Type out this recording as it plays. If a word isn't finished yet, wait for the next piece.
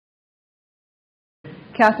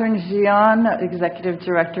Kathryn Xian, Executive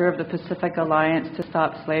Director of the Pacific Alliance to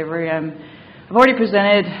Stop Slavery. I've already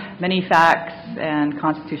presented many facts and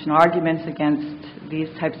constitutional arguments against these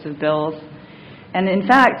types of bills. And in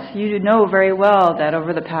fact, you know very well that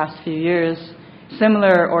over the past few years,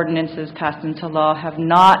 similar ordinances passed into law have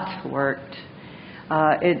not worked.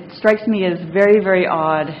 It strikes me as very, very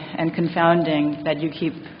odd and confounding that you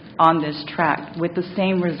keep on this track with the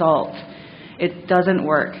same result. It doesn't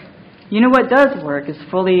work. You know what does work is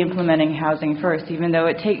fully implementing Housing First, even though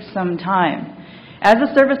it takes some time. As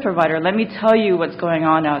a service provider, let me tell you what's going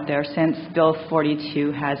on out there since Bill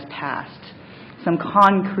 42 has passed. Some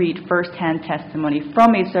concrete first-hand testimony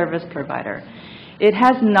from a service provider. It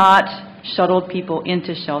has not shuttled people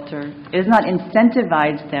into shelter. It has not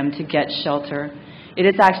incentivized them to get shelter. It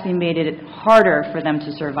has actually made it harder for them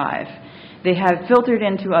to survive. They have filtered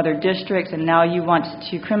into other districts, and now you want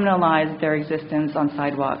to criminalize their existence on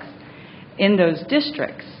sidewalks in those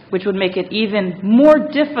districts, which would make it even more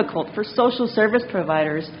difficult for social service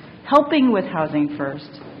providers helping with Housing First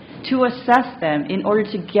to assess them in order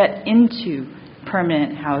to get into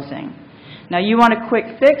permanent housing. Now, you want a quick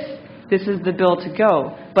fix? This is the bill to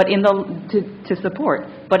go, but to support.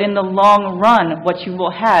 But in the long run, what you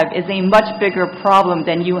will have is a much bigger problem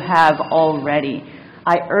than you have already.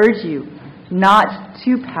 I urge you not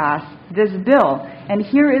to pass this bill. And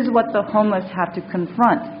here is what the homeless have to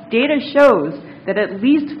confront. Data shows that at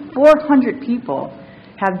least 400 people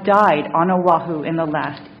have died on Oahu in the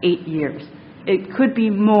last 8 years. It could be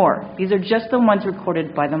more. These are just the ones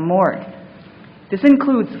recorded by the morgue. This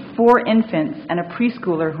includes 4 infants and a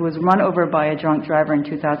preschooler who was run over by a drunk driver in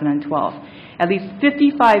 2012. At least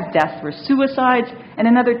 55 deaths were suicides, and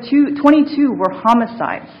another 22 were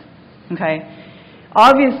homicides. Okay?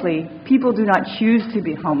 Obviously, people do not choose to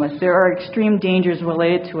be homeless. There are extreme dangers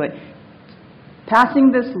related to it.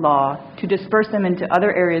 Passing this law to disperse them into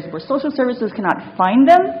other areas where social services cannot find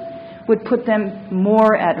them would put them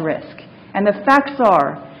more at risk. And the facts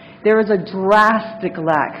are, there is a drastic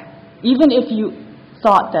lack. Even if you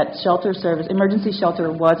thought that shelter service, emergency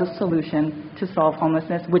shelter was a solution to solve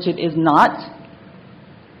homelessness, which it is not,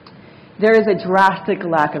 there is a drastic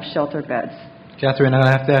lack of shelter beds. Kathryn, I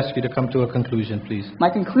have to ask you to come to a conclusion, please. My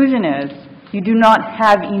conclusion is you do not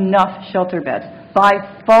have enough shelter beds, by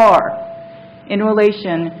far, in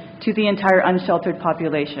relation to the entire unsheltered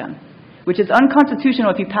population, which is unconstitutional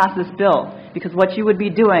if you pass this bill, because what you would be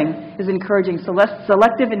doing is encouraging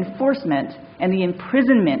selective enforcement and the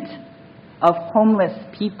imprisonment of homeless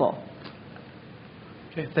people.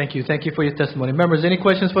 Okay, thank you. Thank you for your testimony. Members, any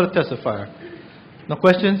questions for the testifier? No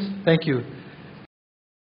questions? Thank you.